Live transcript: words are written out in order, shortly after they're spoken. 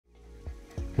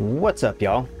What's up,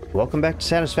 y'all? Welcome back to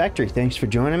Satisfactory. Thanks for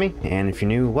joining me, and if you're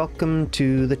new, welcome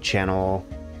to the channel.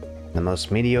 The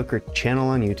most mediocre channel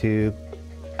on YouTube.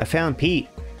 I found Pete.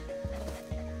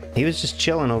 He was just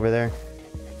chilling over there.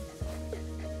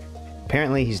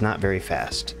 Apparently he's not very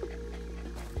fast.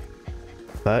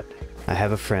 But I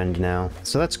have a friend now,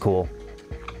 so that's cool.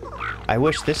 I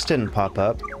wish this didn't pop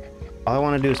up. All I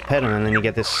want to do is pet him, and then you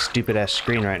get this stupid-ass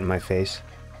screen right in my face.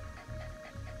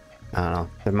 I don't know.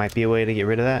 There might be a way to get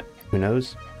rid of that. Who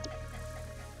knows?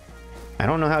 I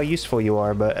don't know how useful you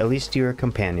are, but at least you're a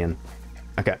companion.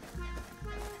 Okay.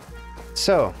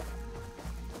 So,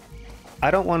 I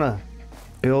don't want to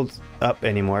build up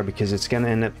anymore because it's going to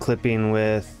end up clipping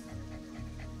with...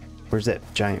 Where's that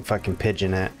giant fucking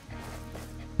pigeon at?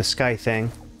 The sky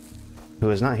thing.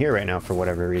 Who is not here right now for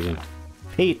whatever reason.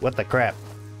 Pete, what the crap?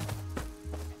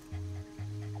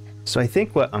 So I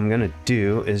think what I'm going to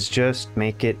do is just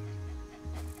make it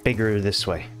bigger this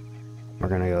way. We're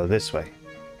gonna go this way.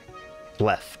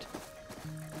 Left.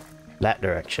 That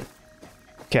direction.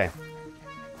 Okay.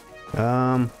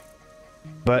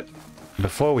 But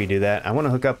before we do that, I want to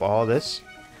hook up all this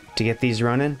to get these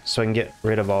running so I can get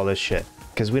rid of all this shit.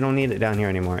 Because we don't need it down here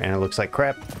anymore, and it looks like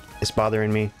crap. It's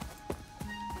bothering me.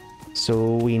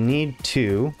 So we need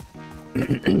to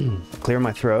clear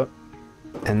my throat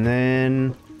and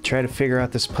then try to figure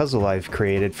out this puzzle I've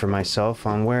created for myself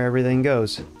on where everything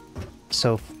goes.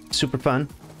 So, super fun.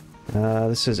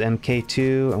 This is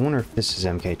MK2. I wonder if this is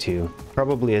MK2.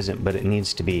 Probably isn't, but it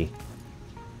needs to be.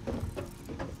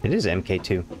 It is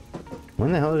MK2.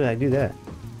 When the hell did I do that?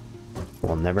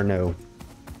 We'll never know.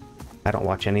 I don't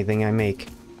watch anything I make.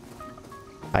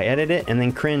 I edit it and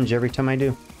then cringe every time I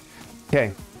do.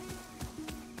 Okay.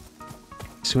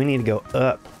 So we need to go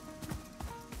up.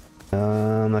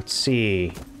 Let's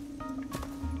see.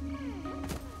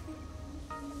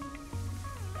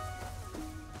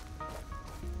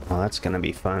 Oh, that's gonna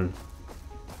be fun.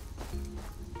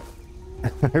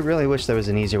 I really wish there was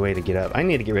an easier way to get up. I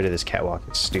need to get rid of this catwalk.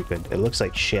 It's stupid. It looks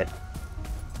like shit.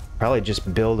 Probably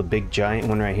just build a big giant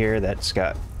one right here that's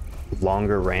got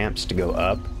longer ramps to go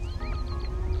up.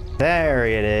 There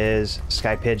it is.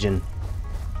 Sky pigeon.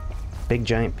 Big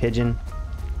giant pigeon.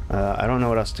 I don't know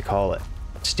what else to call it.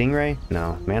 Stingray?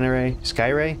 No. Manta ray? Sky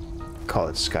ray? Call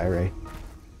it Sky ray.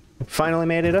 Finally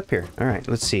made it up here. Alright,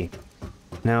 let's see.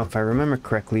 Now, if I remember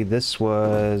correctly, this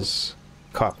was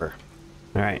copper.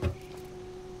 Alright.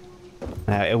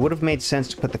 It would have made sense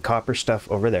to put the copper stuff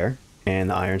over there and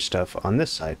the iron stuff on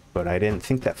this side, but I didn't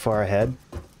think that far ahead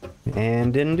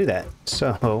and didn't do that.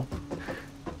 So,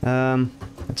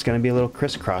 it's going to be a little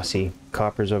crisscrossy.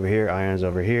 Copper's over here, iron's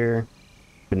over here.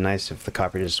 It'd be nice if the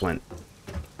copper just went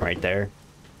right there.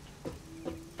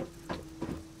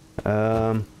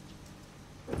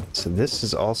 So this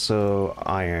is also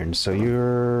iron, so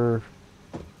you're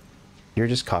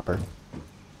just copper.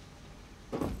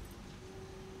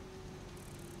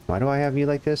 Why do I have you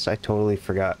like this? I totally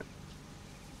forgot.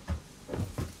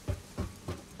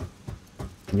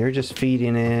 You're just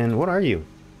feeding in... What are you?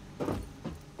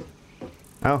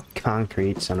 Oh,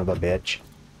 concrete, son of a bitch.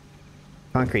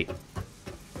 Concrete.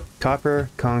 Copper,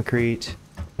 concrete,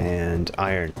 and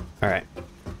iron. Alright.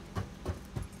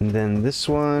 And then this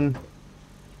one...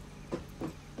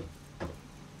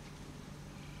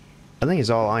 I think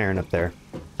it's all iron up there,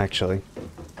 actually.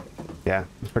 Yeah,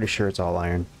 I'm pretty sure it's all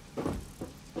iron.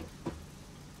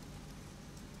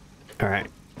 Alright.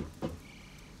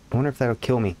 I wonder if that'll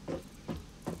kill me.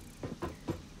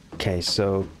 Okay,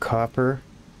 so copper.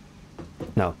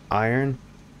 No, iron,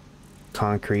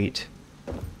 concrete,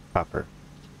 copper.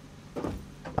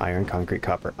 Iron, concrete,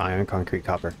 copper. Iron, concrete,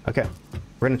 copper. Okay.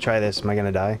 We're gonna try this. Am I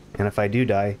gonna die? And if I do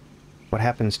die, what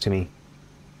happens to me?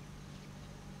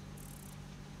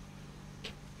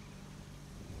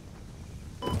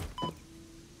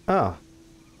 Oh.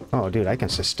 Oh, dude, I can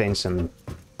sustain some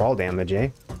fall damage, eh?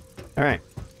 Alright.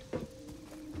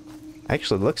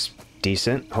 Actually, looks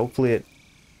decent. Hopefully it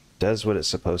does what it's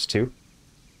supposed to.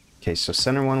 Okay, so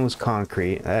center one was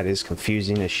concrete. That is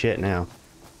confusing as shit now.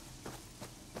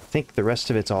 I think the rest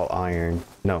of it's all iron.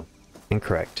 No,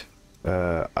 incorrect.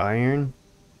 Iron,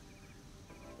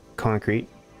 concrete,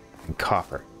 and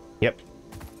copper. Yep.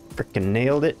 Frickin'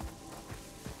 nailed it.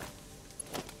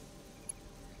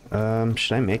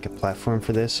 Should I make a platform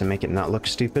for this and make it not look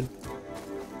stupid?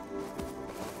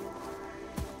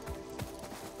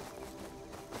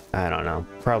 I don't know.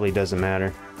 Probably doesn't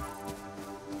matter.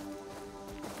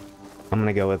 I'm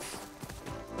gonna go with...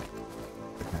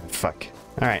 Fuck.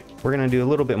 Alright, we're gonna do a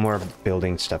little bit more of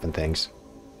building stuff and things.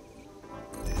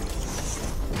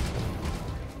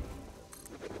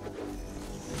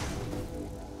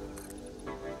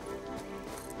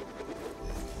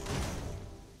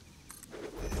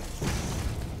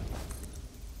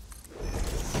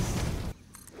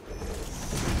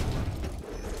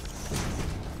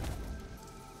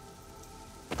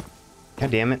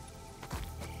 God damn it.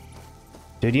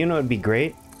 Dude, you know it'd be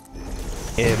great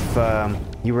if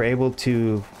you were able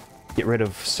to get rid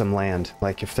of some land.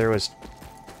 Like if there was,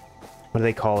 what do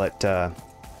they call it?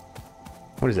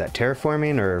 What is that?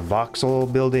 Terraforming or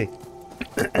voxel building?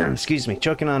 Excuse me,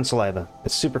 choking on saliva.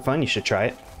 It's super fun. You should try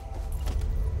it.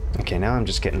 Okay, now I'm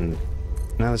just getting...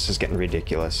 Now this is getting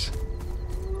ridiculous.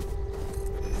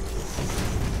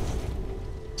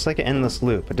 It's like an endless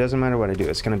loop. It doesn't matter what I do.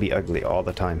 It's going to be ugly all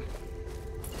the time.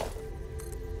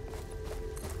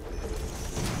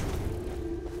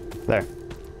 There.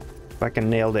 Fucking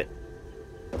nailed it.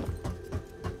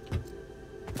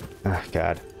 Oh,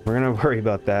 God. We're going to worry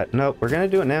about that. Nope, we're going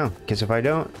to do it now. Because if I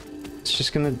don't, it's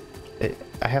just going to...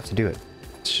 I have to do it.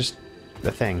 It's just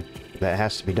the thing that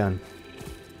has to be done.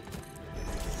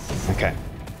 Okay.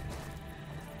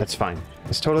 That's fine.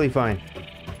 It's totally fine.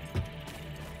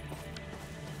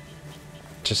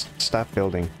 Just stop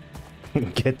building.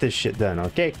 Get this shit done,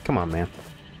 okay? Come on, man.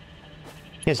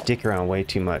 You guys dick around way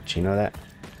too much, you know that?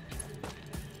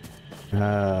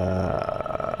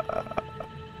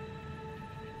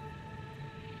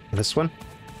 This one?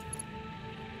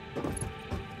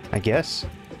 I guess?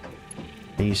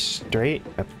 Are you straight?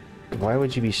 Why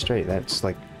would you be straight? That's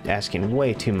like asking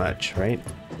way too much, right?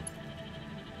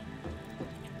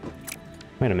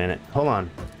 Wait a minute. Hold on.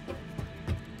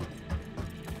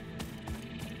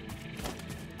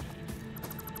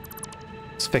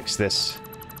 Let's fix this.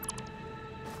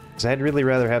 Because I'd really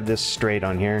rather have this straight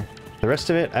on here. The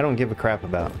rest of it, I don't give a crap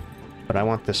about. But I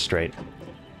want this straight.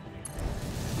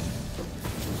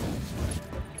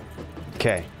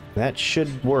 Okay. That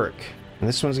should work. And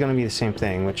this one's going to be the same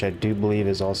thing, which I do believe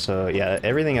is also... Yeah,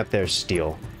 everything up there is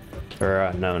steel.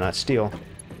 Or, no, not steel.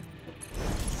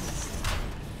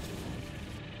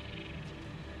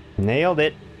 Nailed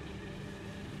it.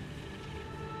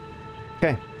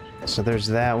 Okay, so there's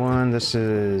that one. This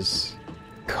is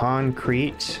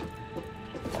concrete.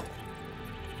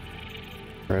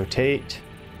 Rotate.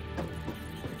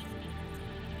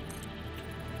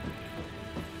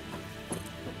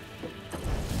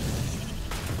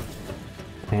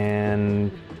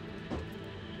 And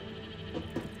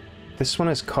this one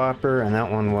is copper, and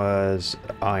that one was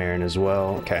iron as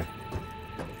well. Okay.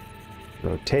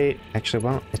 Rotate. Actually,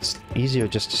 well, it's easier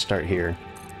just to start here.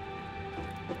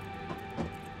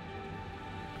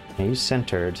 Are you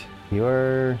centered?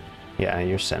 You're... Yeah,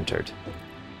 you're centered.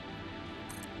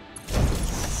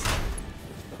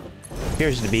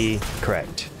 Appears to be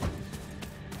correct.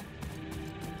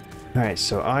 Alright,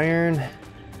 so iron.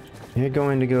 You're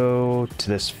going to go to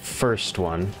this first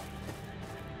one.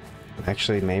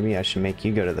 Actually, maybe I should make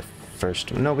you go to the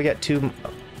first one. No, we got two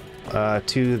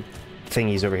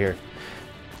thingies over here.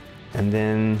 And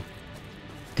then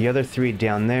the other three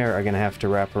down there are going to have to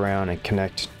wrap around and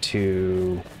connect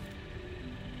to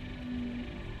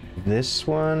this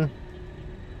one.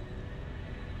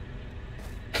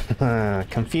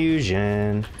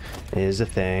 Confusion is a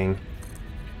thing.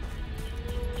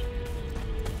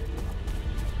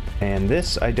 And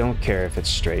this, I don't care if it's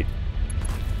straight.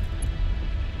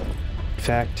 In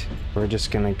fact, we're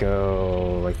just going to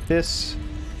go like this.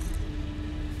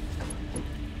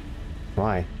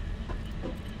 Why?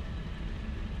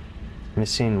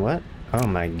 Missing what? Oh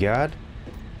my god.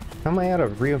 How am I out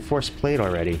of reinforced plate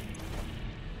already?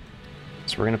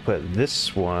 So we're gonna put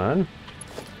this one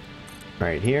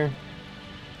right here.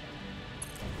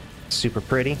 Super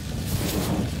pretty.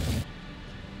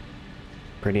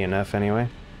 Pretty enough anyway.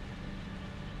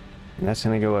 And that's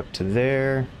gonna go up to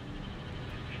there.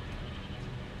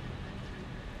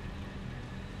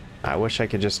 I wish I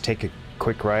could just take a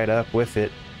quick ride up with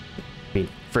it. Be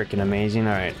freaking amazing.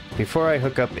 Alright, before I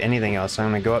hook up anything else, I'm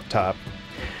gonna go up top.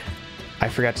 I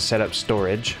forgot to set up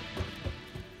storage.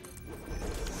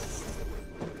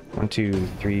 1, 2,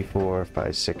 3, 4,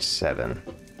 5, 6, 7.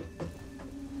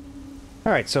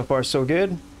 Alright, so far so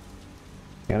good.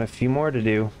 Got a few more to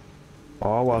do.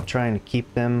 All while trying to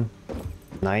keep them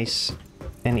nice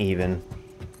and even.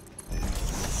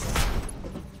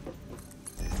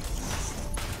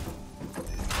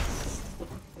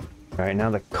 Alright,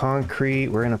 now the concrete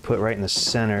we're going to put right in the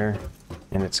center,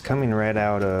 and it's coming right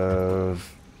out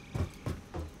of...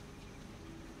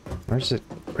 Where's it?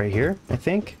 Right here, I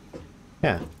think?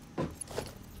 Yeah.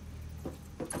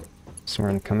 So we're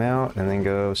going to come out and then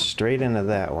go straight into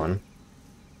that one.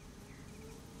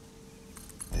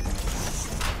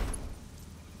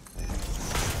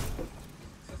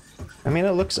 I mean,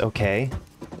 it looks okay.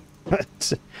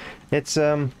 it's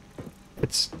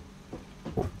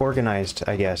organized,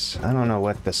 I guess. I don't know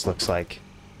what this looks like.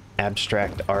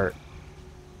 Abstract art.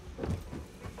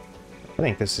 I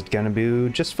think this is gonna do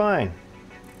just fine.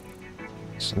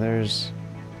 So there's...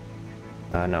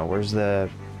 no, where's the...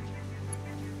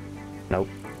 Nope.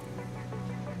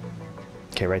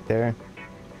 Okay, right there.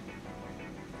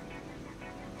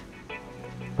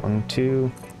 1,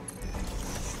 2.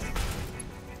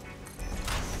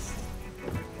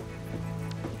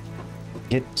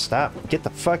 Stop. Get the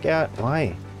fuck out.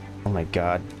 Why? Oh my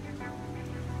god.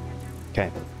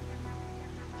 Okay.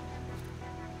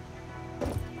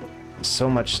 So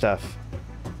much stuff.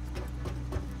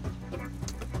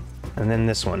 And then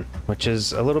this one, which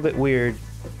is a little bit weird,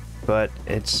 but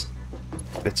it's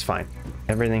fine.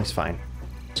 Everything's fine.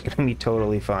 It's gonna be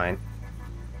totally fine.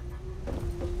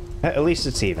 At least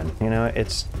it's even, you know,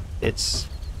 it's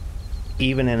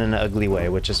even in an ugly way,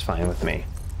 which is fine with me.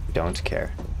 Don't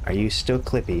care. Are you still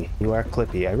Clippy? You are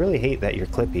Clippy. I really hate that you're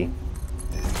Clippy.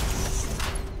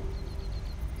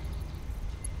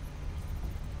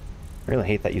 I really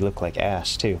hate that you look like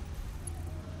ass, too.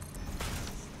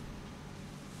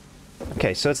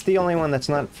 Okay, so it's the only one that's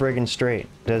not friggin' straight.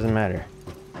 Doesn't matter.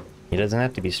 He doesn't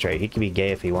have to be straight. He can be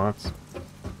gay if he wants.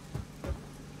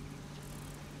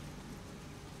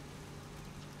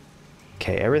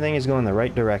 Okay, everything is going the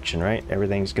right direction, right?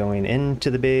 Everything's going into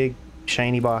the big,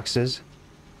 shiny boxes.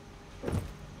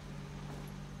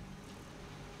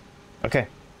 Okay.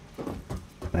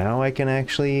 Now I can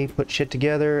actually put shit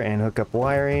together and hook up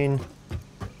wiring.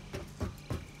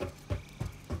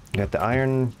 Got the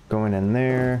iron going in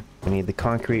there. We need the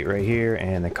concrete right here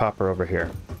and the copper over here.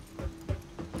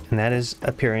 And that is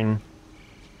appearing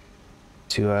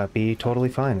to be totally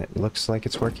fine. It looks like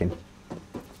it's working.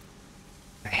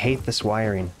 I hate this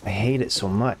wiring. I hate it so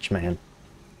much, man.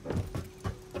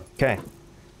 Okay.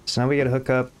 So now we gotta hook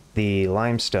up the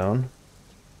limestone,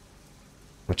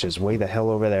 which is way the hell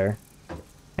over there,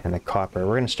 and the copper.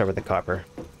 We're gonna start with the copper.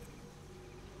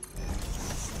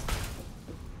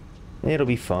 It'll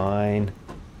be fine,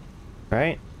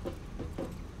 right?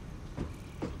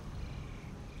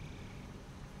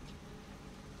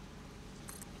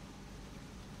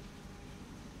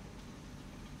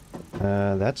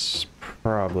 That's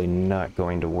probably not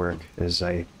going to work as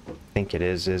I think it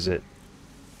is it?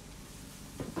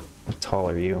 How tall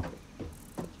are you?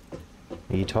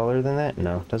 Are you taller than that?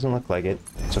 No, doesn't look like it.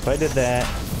 So if I did that,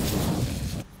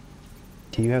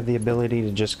 do you have the ability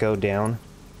to just go down?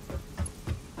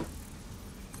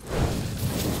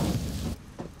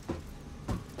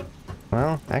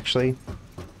 Well, actually...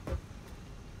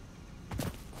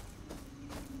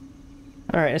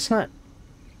 Alright, it's not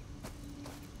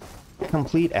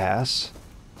complete ass.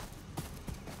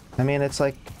 I mean, it's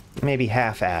like maybe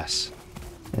half ass.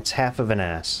 It's half of an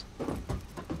ass.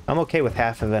 I'm okay with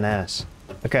half of an ass.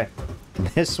 Okay,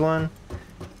 this one...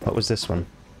 What was this one?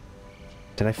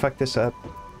 Did I fuck this up?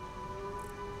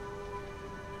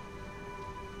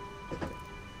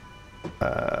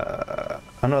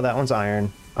 Oh no, that one's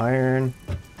iron. Iron.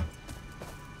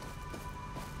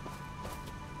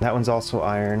 That one's also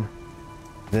iron.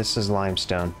 This is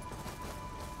limestone.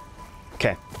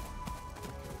 Okay.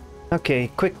 Okay,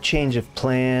 quick change of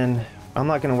plan. I'm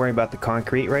not going to worry about the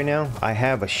concrete right now. I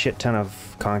have a shit ton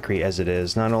of concrete as it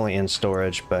is, not only in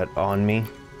storage, but on me.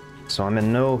 So I'm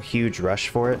in no huge rush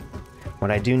for it.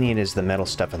 What I do need is the metal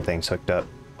stuff and things hooked up.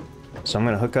 So I'm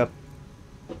going to hook up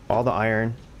all the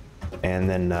iron, and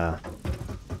then that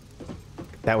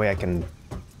way I can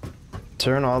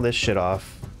turn all this shit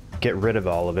off, get rid of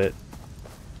all of it,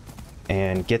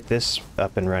 and get this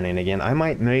up and running again. I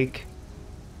might make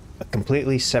a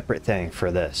completely separate thing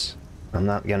for this. I'm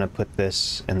not gonna put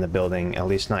this in the building, at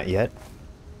least not yet.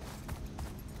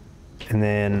 And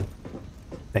then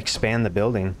expand the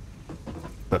building.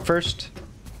 But first,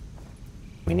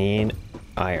 we need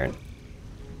iron.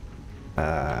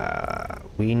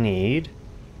 We need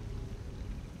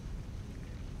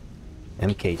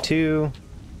MK2.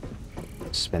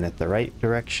 Spin it the right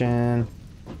direction.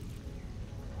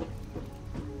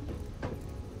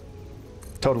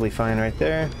 Totally fine right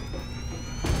there.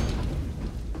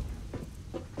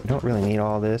 We don't really need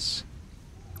all this.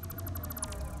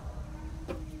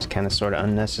 It's kind of sort of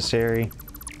unnecessary.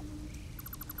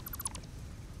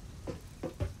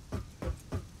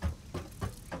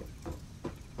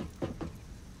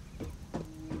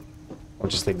 We'll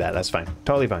just leave that. That's fine.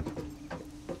 Totally fine.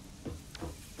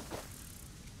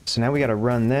 So now we got to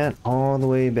run that all the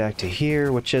way back to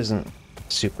here, which isn't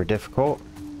super difficult.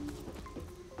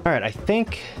 All right, I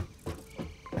think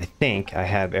I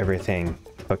have everything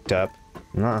hooked up.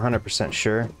 I'm not 100%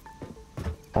 sure.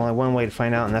 Only one way to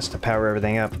find out, and that's to power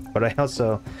everything up. But I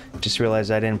also just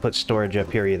realized I didn't put storage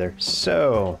up here either.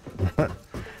 So,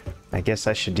 I guess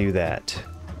I should do that.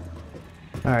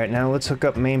 Alright, now let's hook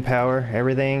up main power.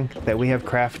 Everything that we have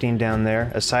crafting down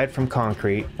there, aside from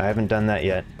concrete. I haven't done that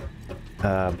yet.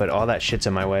 But all that shit's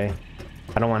in my way.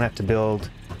 I don't want to have to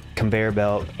build conveyor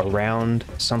belt around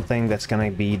something that's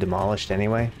going to be demolished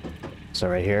anyway. So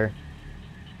right here.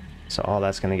 So all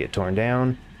that's going to get torn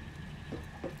down.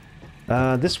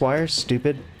 This wire's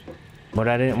stupid. But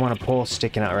I didn't want a pole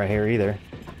sticking out right here either.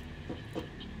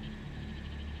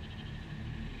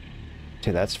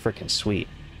 Dude, that's freaking sweet.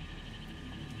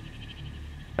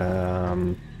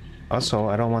 Also,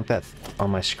 I don't want that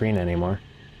on my screen anymore.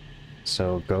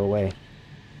 So go away.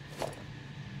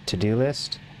 To-do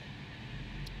list.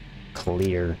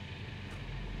 Clear.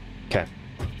 Okay.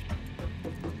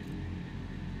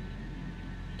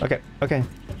 Okay.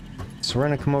 So we're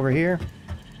gonna come over here.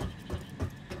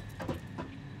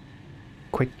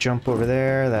 Quick jump over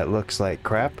there. That looks like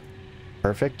crap.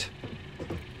 Perfect.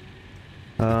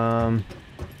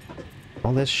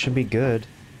 Well, this should be good.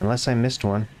 Unless I missed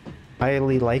one.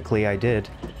 Highly likely I did.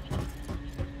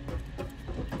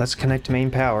 Let's connect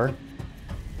main power.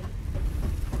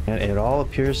 And it all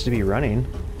appears to be running.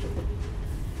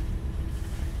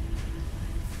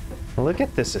 Look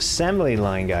at this assembly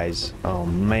line, guys. Oh,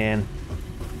 man.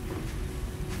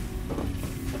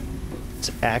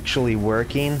 It's actually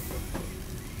working.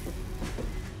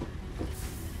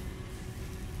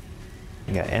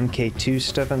 You got MK2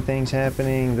 stuff and things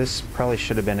happening. This probably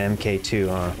should have been MK2,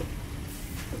 huh?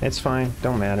 It's fine.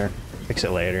 Don't matter. Fix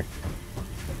it later.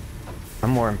 I'm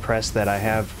more impressed that I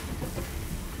have...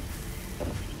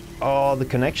 all the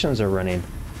connections are running.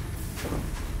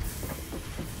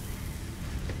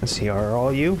 Let's see, are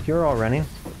all you? You're all running.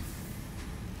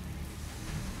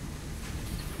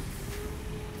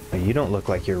 Oh, you don't look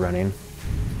like you're running.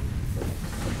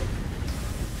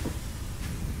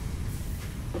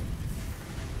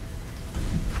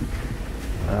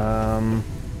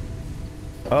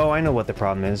 Oh, I know what the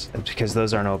problem is. It's because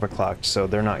those aren't overclocked, so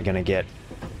they're not gonna get...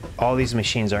 all these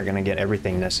machines aren't gonna get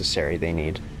everything necessary they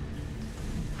need.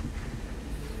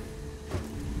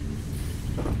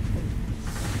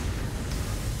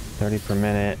 $30 per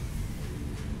minute.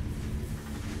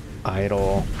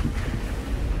 Idle.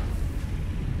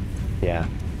 Yeah.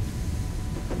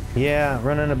 Yeah,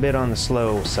 running a bit on the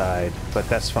slow side, but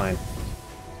that's fine.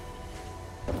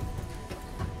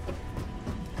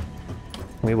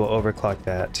 We will overclock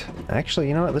that. Actually,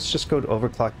 you know what? Let's just go to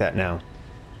overclock that now.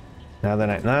 Now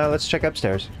that no, let's check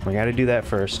upstairs. We gotta do that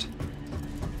first.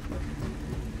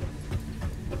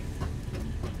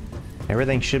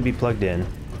 Everything should be plugged in.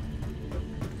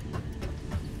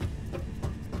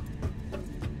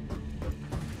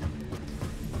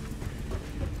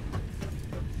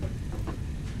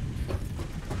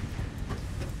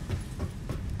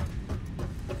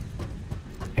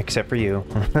 Except for you.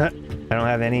 I don't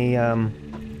have any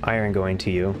iron going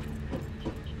to you.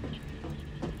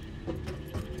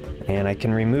 And I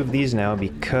can remove these now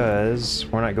because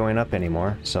we're not going up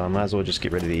anymore, so I might as well just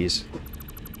get rid of these.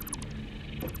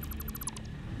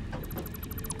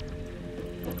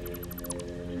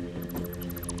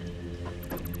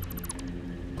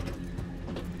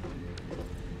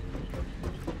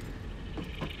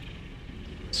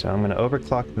 So I'm going to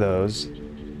overclock those.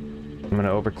 I'm going to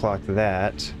overclock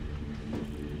that.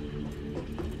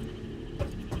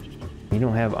 You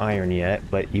don't have iron yet,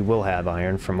 but you will have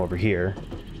iron from over here.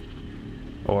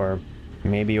 Or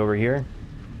maybe over here?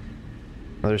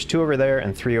 Well, there's 2 over there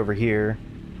and 3 over here.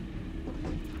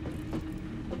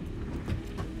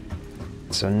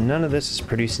 So none of this is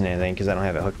producing anything because I don't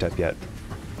have it hooked up yet.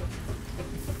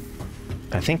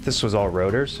 I think this was all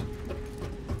rotors.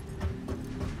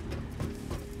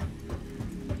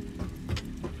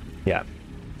 Yeah.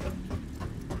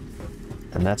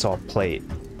 And that's all plate.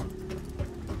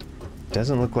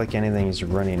 Doesn't look like anything is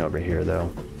running over here,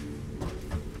 though.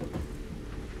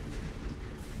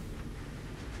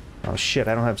 Oh shit,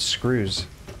 I don't have screws.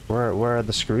 Where are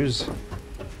the screws?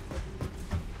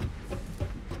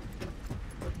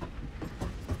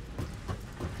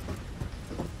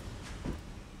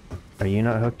 Are you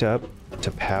not hooked up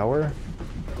to power?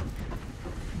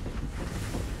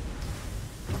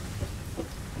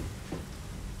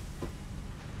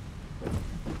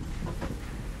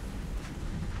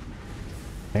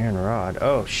 Iron rod.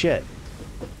 Oh shit.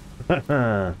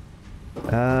 I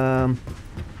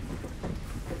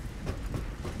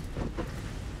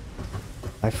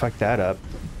fucked that up.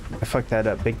 I fucked that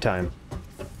up big time.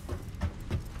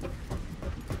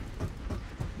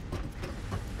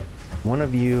 One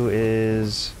of you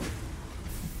is...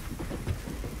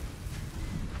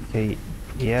 Okay,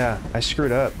 yeah, I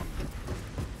screwed up.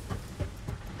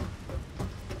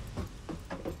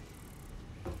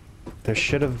 there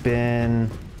should have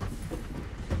been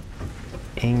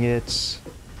ingots.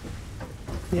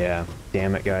 Yeah,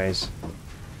 damn it, guys.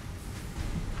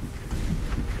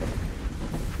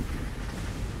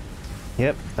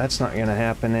 Yep, that's not gonna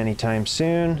happen anytime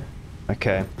soon.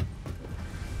 Okay.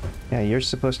 Yeah, you're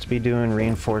supposed to be doing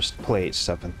reinforced plate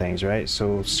stuff and things, right?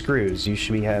 So screws, you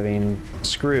should be having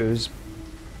screws.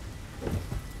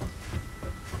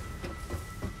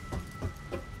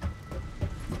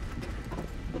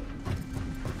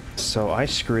 So I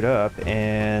screwed up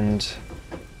and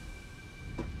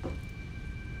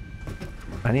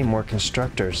I need more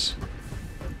constructors.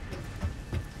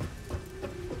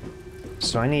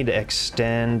 So I need to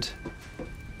extend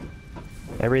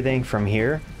everything from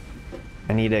here.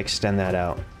 I need to extend that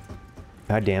out.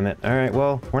 God damn it. All right,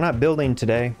 well, we're not building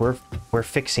today. We're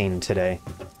fixing today.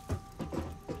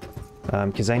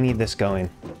 Because I need this going.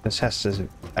 This has to...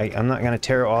 I'm not going to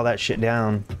tear all that shit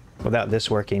down without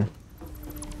this working.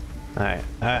 Alright,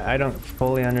 I don't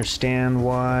fully understand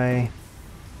why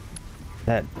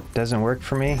that doesn't work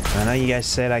for me. I know you guys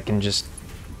said I can just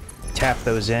tap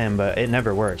those in, but it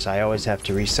never works. I always have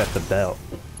to reset the belt.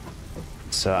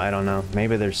 So I don't know.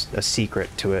 Maybe there's a secret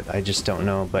to it. I just don't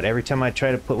know. But every time I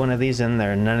try to put one of these in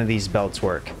there, none of these belts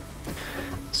work.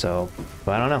 So,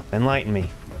 but I don't know. Enlighten me.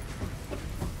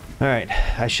 Alright,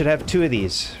 I should have 2 of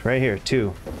these. Right here,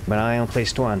 2. But I only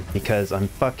placed 1 because I'm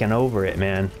fucking over it,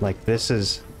 man. Like, this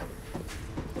is...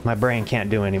 my brain can't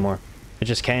do anymore. It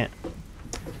just can't.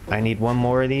 I need 1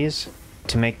 more of these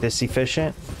to make this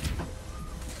efficient.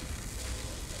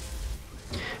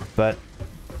 But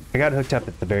I got it hooked up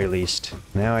at the very least.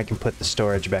 Now I can put the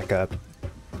storage back up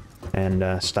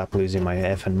and stop losing my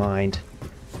effing mind.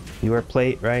 You are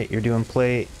plate, right? You're doing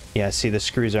plate. Yeah, see the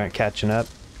screws aren't catching up.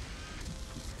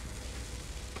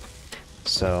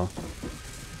 So,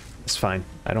 it's fine.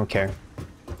 I don't care.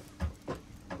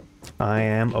 I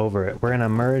am over it. We're gonna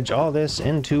merge all this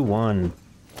into one.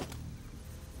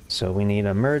 So we need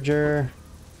a merger.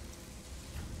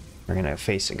 We're gonna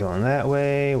face it going that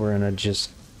way. We're gonna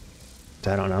just...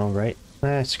 I don't know, right?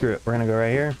 Screw it. We're gonna go right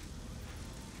here.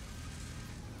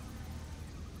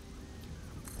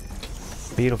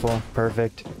 Beautiful.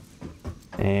 Perfect.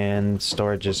 And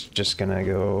storage is just gonna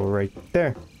go right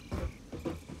there.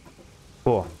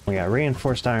 Cool. We got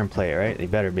reinforced iron plate, right? They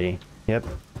better be. Yep.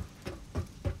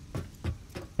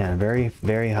 And very,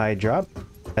 very high drop.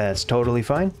 That's totally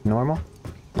fine. Normal.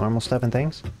 Normal stuff and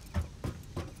things.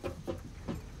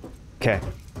 Okay.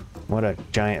 What a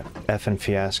giant effing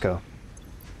fiasco.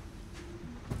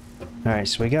 Alright,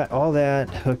 so we got all that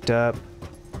hooked up.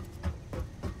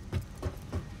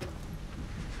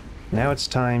 Now it's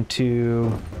time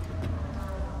to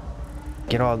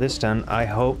get all this done. I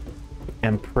hope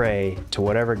and pray to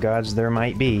whatever gods there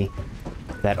might be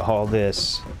that all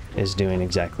this is doing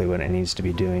exactly what it needs to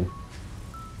be doing.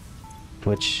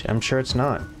 Which I'm sure it's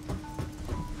not.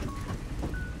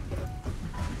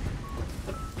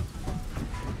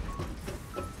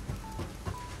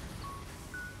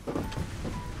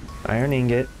 Iron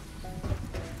ingot.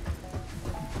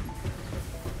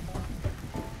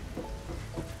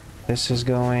 This is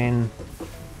going...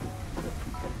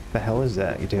 the hell is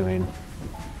that doing?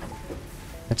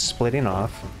 It's splitting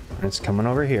off, and it's coming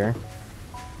over here.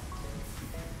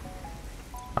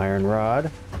 Iron rod.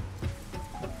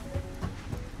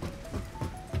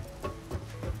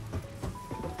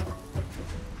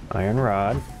 Iron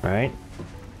rod, right?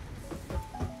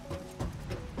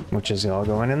 Which is all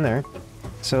going in there.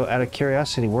 So, out of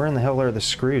curiosity, where in the hell are the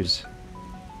screws?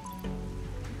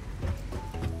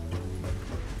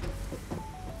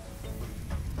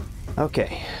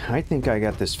 Okay, I think I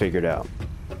got this figured out.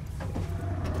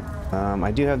 I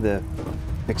do have the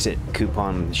fix-it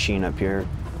coupon machine up here,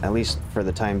 at least for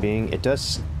the time being. It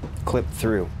does clip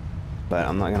through, but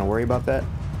I'm not going to worry about that.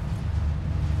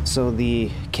 So the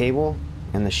cable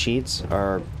and the sheets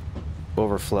are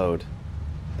overflowed.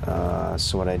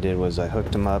 So what I did was I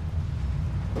hooked them up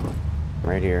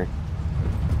right here.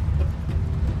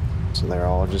 So they're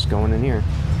all just going in here.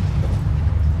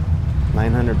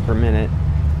 900 per minute.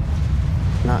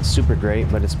 Not super great,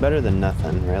 but it's better than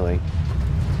nothing, really.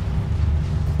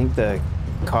 I think the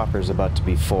copper's about to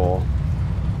be full.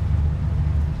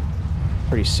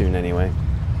 Pretty soon, anyway.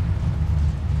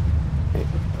 Okay,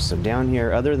 so down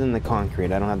here, other than the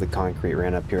concrete, I don't have the concrete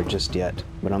ran up here just yet,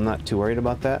 but I'm not too worried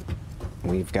about that.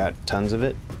 We've got tons of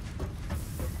it.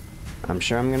 I'm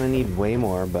sure I'm gonna need way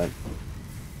more, but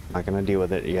I'm not gonna deal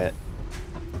with it yet.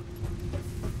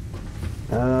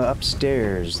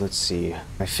 Upstairs, let's see.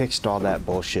 I fixed all that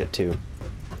bullshit too.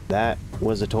 That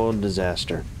was a total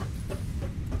disaster.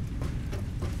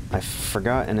 I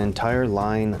forgot an entire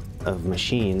line of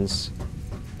machines,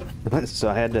 so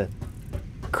I had to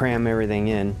cram everything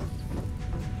in.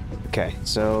 Okay,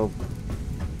 so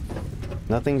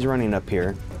nothing's running up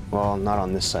here. Well, not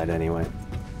on this side anyway.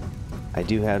 I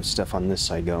do have stuff on this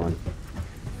side going.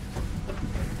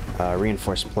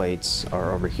 Reinforced plates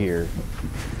are over here.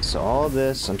 So all of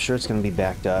this, I'm sure it's going to be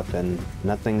backed up and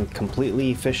nothing completely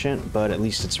efficient, but at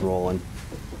least it's rolling.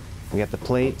 We got the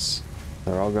plates.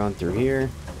 They're all going through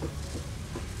here.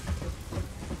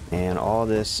 And all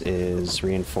this is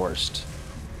reinforced.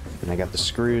 And I got the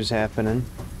screws happening.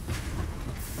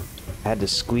 I had to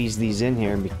squeeze these in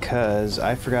here because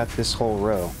I forgot this whole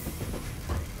row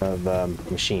of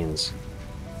machines.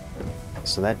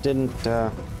 So that didn't,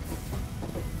 that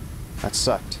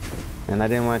sucked. And I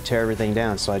didn't want to tear everything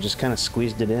down, so I just kind of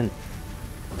squeezed it in.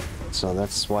 So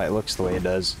that's why it looks the way it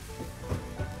does.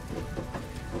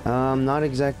 Not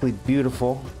exactly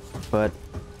beautiful, but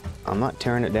I'm not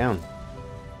tearing it down.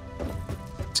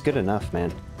 It's good enough,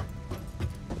 man.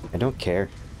 I don't care.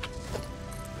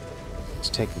 Let's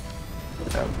take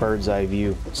a bird's eye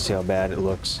view, see how bad it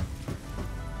looks.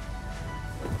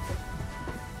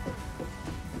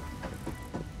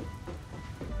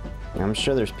 I'm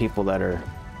sure there's people that are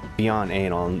beyond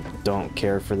anal and don't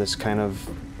care for this kind of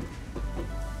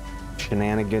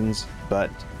shenanigans, but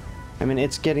I mean,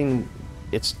 it's getting,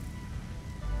 it's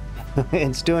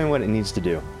it's doing what it needs to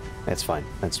do. That's fine.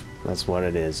 That's what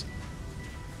it is.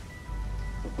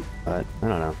 But I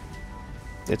don't know.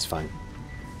 It's fine.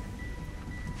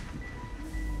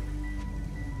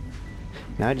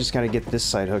 Now I just got to get this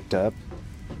side hooked up.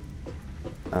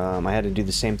 I had to do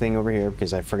the same thing over here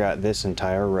because I forgot this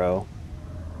entire row.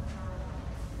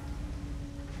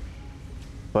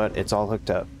 But it's all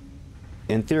hooked up.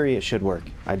 In theory, it should work.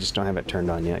 I just don't have it turned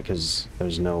on yet because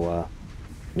there's no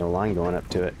line going up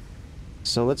to it.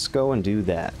 So let's go and do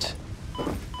that.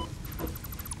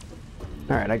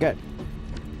 Alright, I got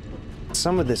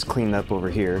some of this cleaned up over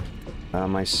here.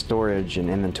 My storage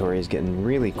and inventory is getting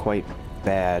really quite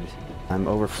bad. I'm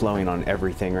overflowing on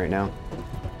everything right now.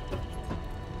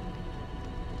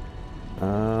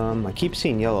 I keep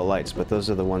seeing yellow lights, but those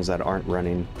are the ones that aren't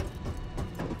running.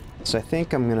 So I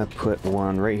think I'm gonna put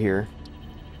one right here.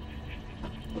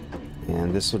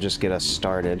 And this will just get us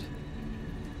started.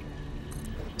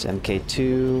 It's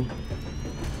MK2.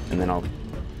 And then I'll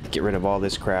get rid of all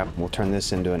this crap. We'll turn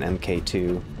this into an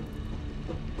MK2.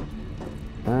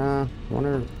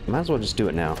 Might as well just do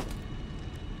it now.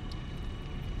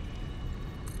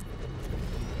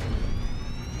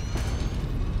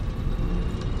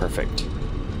 Perfect.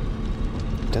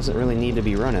 Doesn't really need to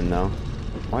be running though.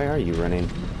 Why are you running?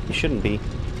 You shouldn't be.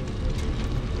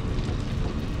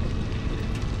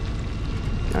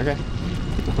 Okay.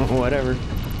 Whatever.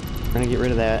 I'm gonna get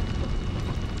rid of that.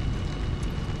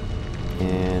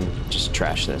 And just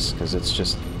trash this, because it's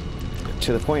just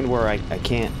to the point where I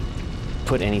can't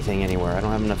put anything anywhere. I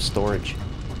don't have enough storage.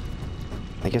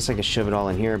 I guess I could shove it all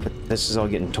in here, but this is all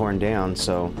getting torn down,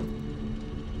 so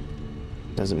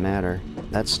it doesn't matter.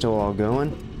 That's still all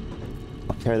going.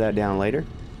 I'll tear that down later.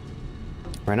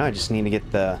 Right now I just need to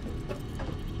get the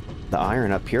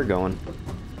iron up here going.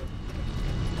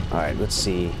 Alright, let's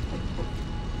see.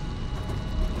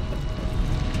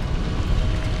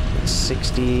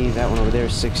 60, that one over there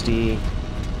is 60.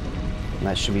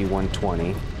 That should be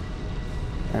 120.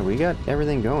 Alright, we got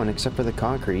everything going except for the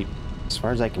concrete, as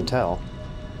far as I can tell.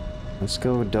 Let's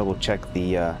go double check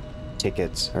the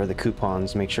tickets, or the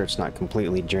coupons, make sure it's not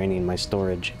completely draining my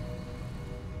storage.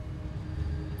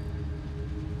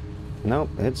 Nope,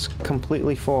 it's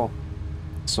completely full.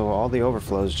 So all the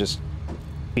overflow is just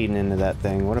feeding into that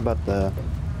thing. What about the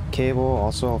cable?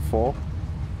 Also full?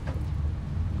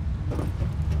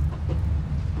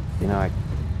 You know, I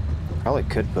probably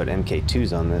could put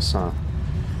MK2s on this, huh?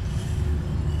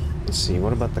 Let's see,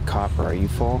 what about the copper? Are you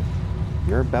full?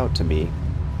 You're about to be.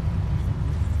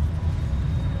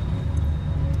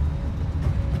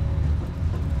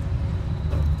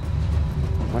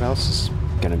 What else is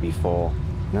gonna be full?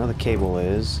 No, the cable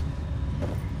is.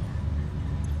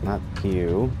 Not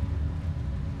you.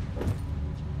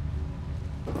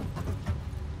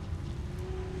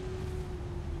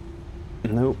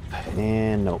 Nope,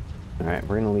 and nope. Alright,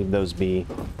 we're gonna leave those be.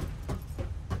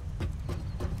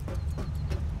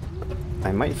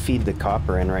 I might feed the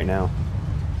copper in right now.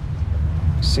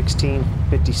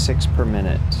 1656 per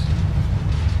minute.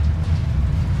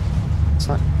 It's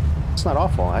not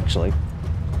awful, actually.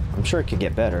 I'm sure it could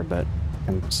get better, but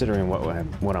considering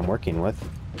what I'm working with.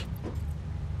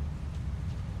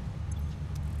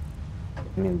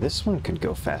 I mean, this one could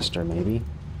go faster, maybe.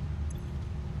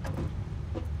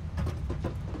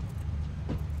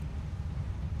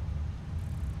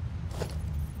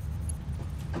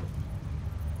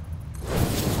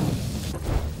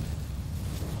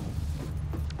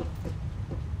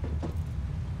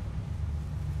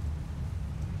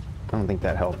 I don't think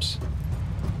that helps.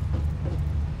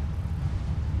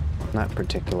 Not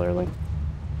particularly.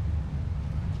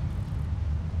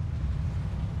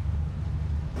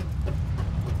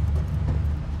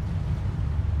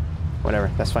 Whatever,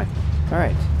 that's fine.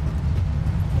 Alright.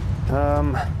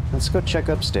 Let's go check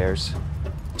upstairs.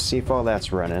 See if all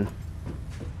that's running.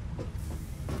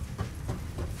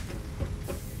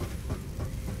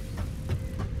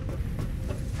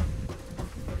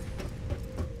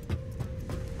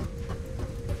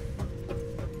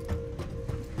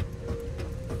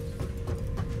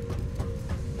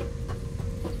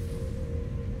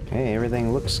 Okay,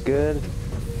 everything looks good.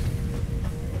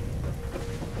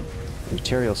 The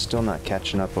material's still not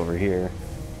catching up over here.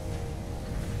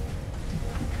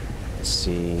 Let's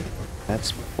see.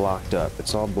 That's blocked up.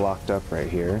 It's all blocked up right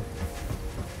here.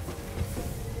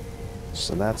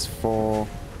 So that's full.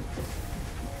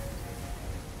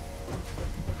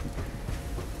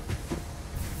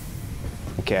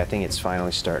 Okay, I think it's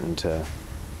finally starting to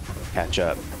catch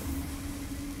up.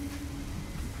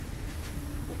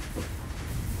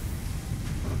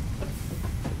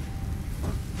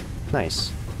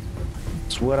 Nice.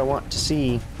 It's what I want to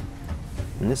see.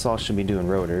 And this all should be doing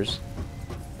rotors.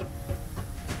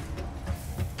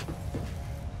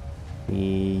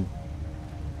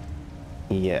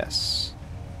 Yes.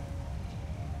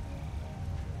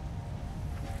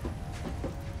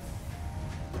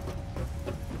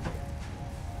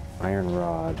 Iron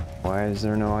rod. Why is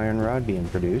there no iron rod being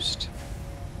produced?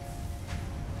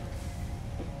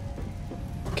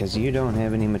 Because you don't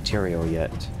have any material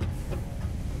yet.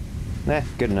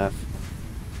 Good enough.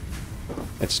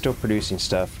 It's still producing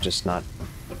stuff, just not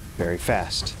very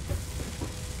fast.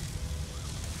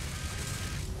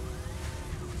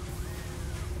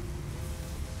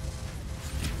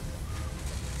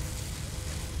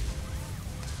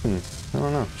 I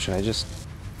don't know. Should I just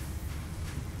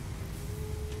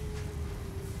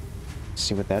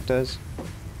see what that does?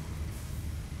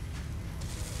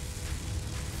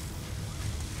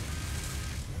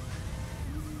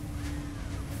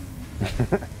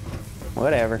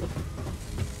 Whatever.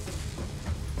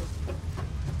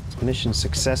 Mission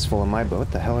successful in my boat.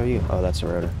 What the hell are you? Oh, that's a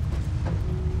rotor.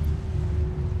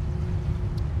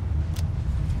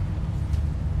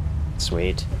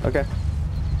 Sweet. Okay.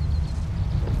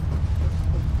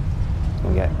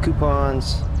 We got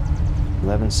coupons.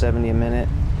 $11.70 a minute.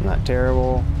 Not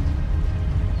terrible.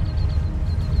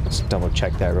 Let's double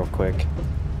check that real quick.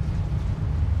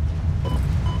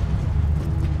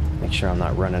 Make sure I'm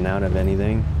not running out of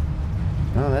anything.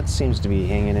 Oh, that seems to be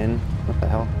hanging in. What the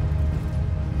hell?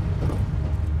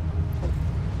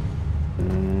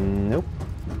 Nope.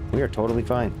 We are totally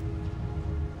fine.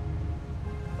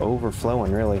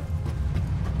 Overflowing, really.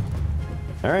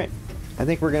 Alright. I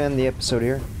think we're gonna end the episode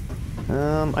here.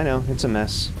 I know, it's a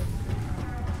mess.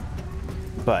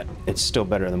 But it's still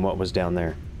better than what was down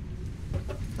there.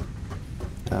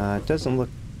 It doesn't look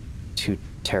too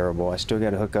terrible. I still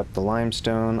gotta hook up the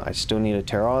limestone. I still need to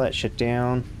tear all that shit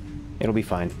down. It'll be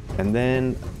fine. And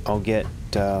then I'll get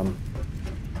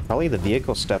probably the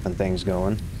vehicle stuff and things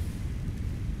going.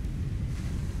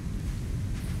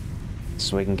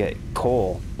 So we can get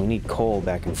coal. We need coal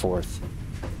back and forth.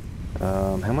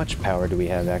 How much power do we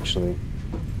have actually?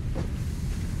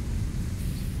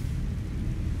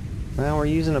 Well, we're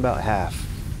using about half.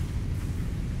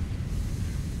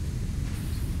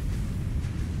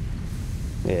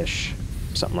 Ish.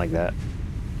 Something like that.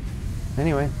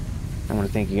 Anyway, I want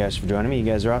to thank you guys for joining me. You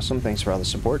guys are awesome. Thanks for all the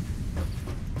support.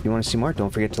 If you want to see more,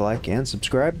 don't forget to like and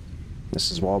subscribe.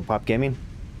 This is Wall Pop Gaming.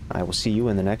 I will see you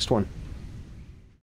in the next one.